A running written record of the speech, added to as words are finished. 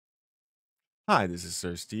Hi, this is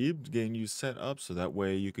Sir Steve getting you set up so that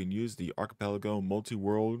way you can use the Archipelago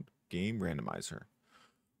multi-world game randomizer.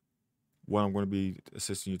 What I'm going to be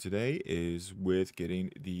assisting you today is with getting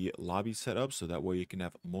the lobby set up so that way you can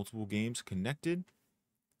have multiple games connected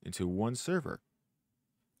into one server.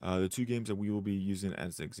 The two games that we will be using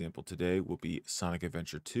as an example today will be Sonic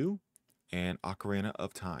Adventure 2 and Ocarina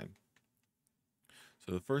of Time.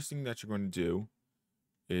 So the first thing that you're going to do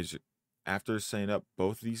is after setting up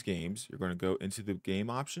both of these games, you're going to go into the game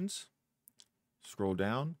options, scroll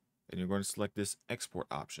down, and you're going to select this export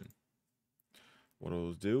option. What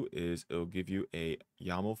it'll do is it'll give you a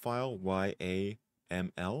YAML file,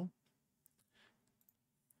 YAML.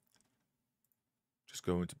 Just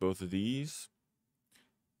go into both of these,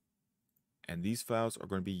 and these files are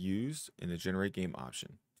going to be used in the generate game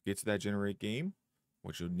option. To get to that generate game,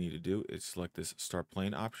 what you'll need to do is select this start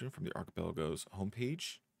playing option from the Archipelago's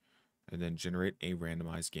homepage, and then generate a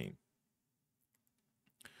randomized game.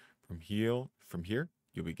 From here,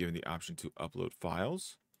 you'll be given the option to upload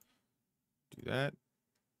files. Do that.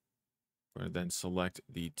 We're going to then select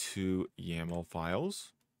the two YAML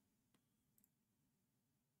files.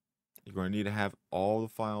 You're going to need to have all the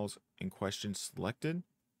files in question selected.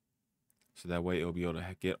 So that way it'll be able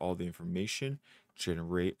to get all the information,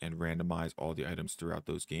 generate and randomize all the items throughout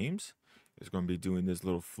those games. It's going to be doing this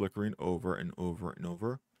little flickering over and over and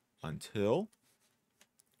over until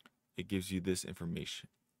it gives you this information.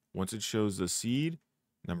 Once it shows the seed,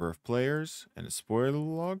 number of players, and a spoiler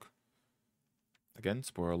log. Again,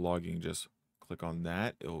 spoiler log, you can just click on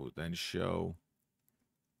that. It will then show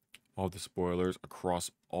all the spoilers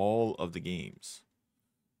across all of the games.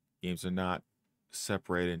 Games are not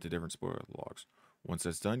separated into different spoiler logs. Once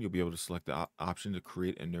that's done, you'll be able to select the option to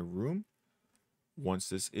create a new room. Once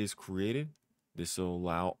this is created, this will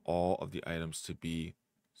allow all of the items to be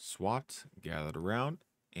swapped, gathered around,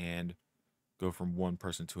 and go from one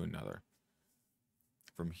person to another.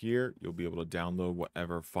 From here, you'll be able to download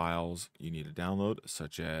whatever files you need to download,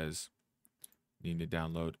 such as you need to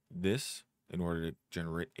download this in order to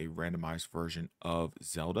generate a randomized version of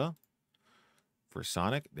Zelda. For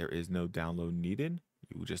Sonic, there is no download needed.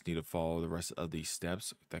 You just need to follow the rest of these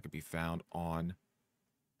steps that can be found on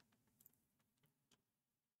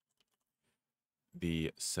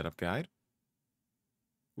the setup guide.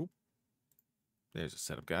 Oop, there's a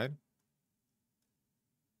setup guide.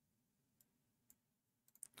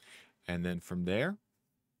 And then from there,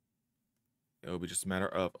 it'll be just a matter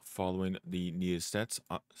of following the needed steps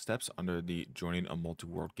under the joining a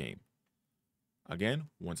multi-world game. Again,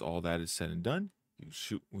 once all that is said and done,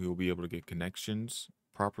 we will be able to get connections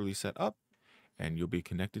properly set up, and you'll be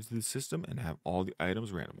connected to the system and have all the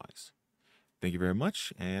items randomized. Thank you very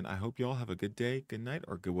much, and I hope you all have a good day, good night,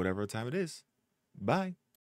 or good whatever time it is. Bye.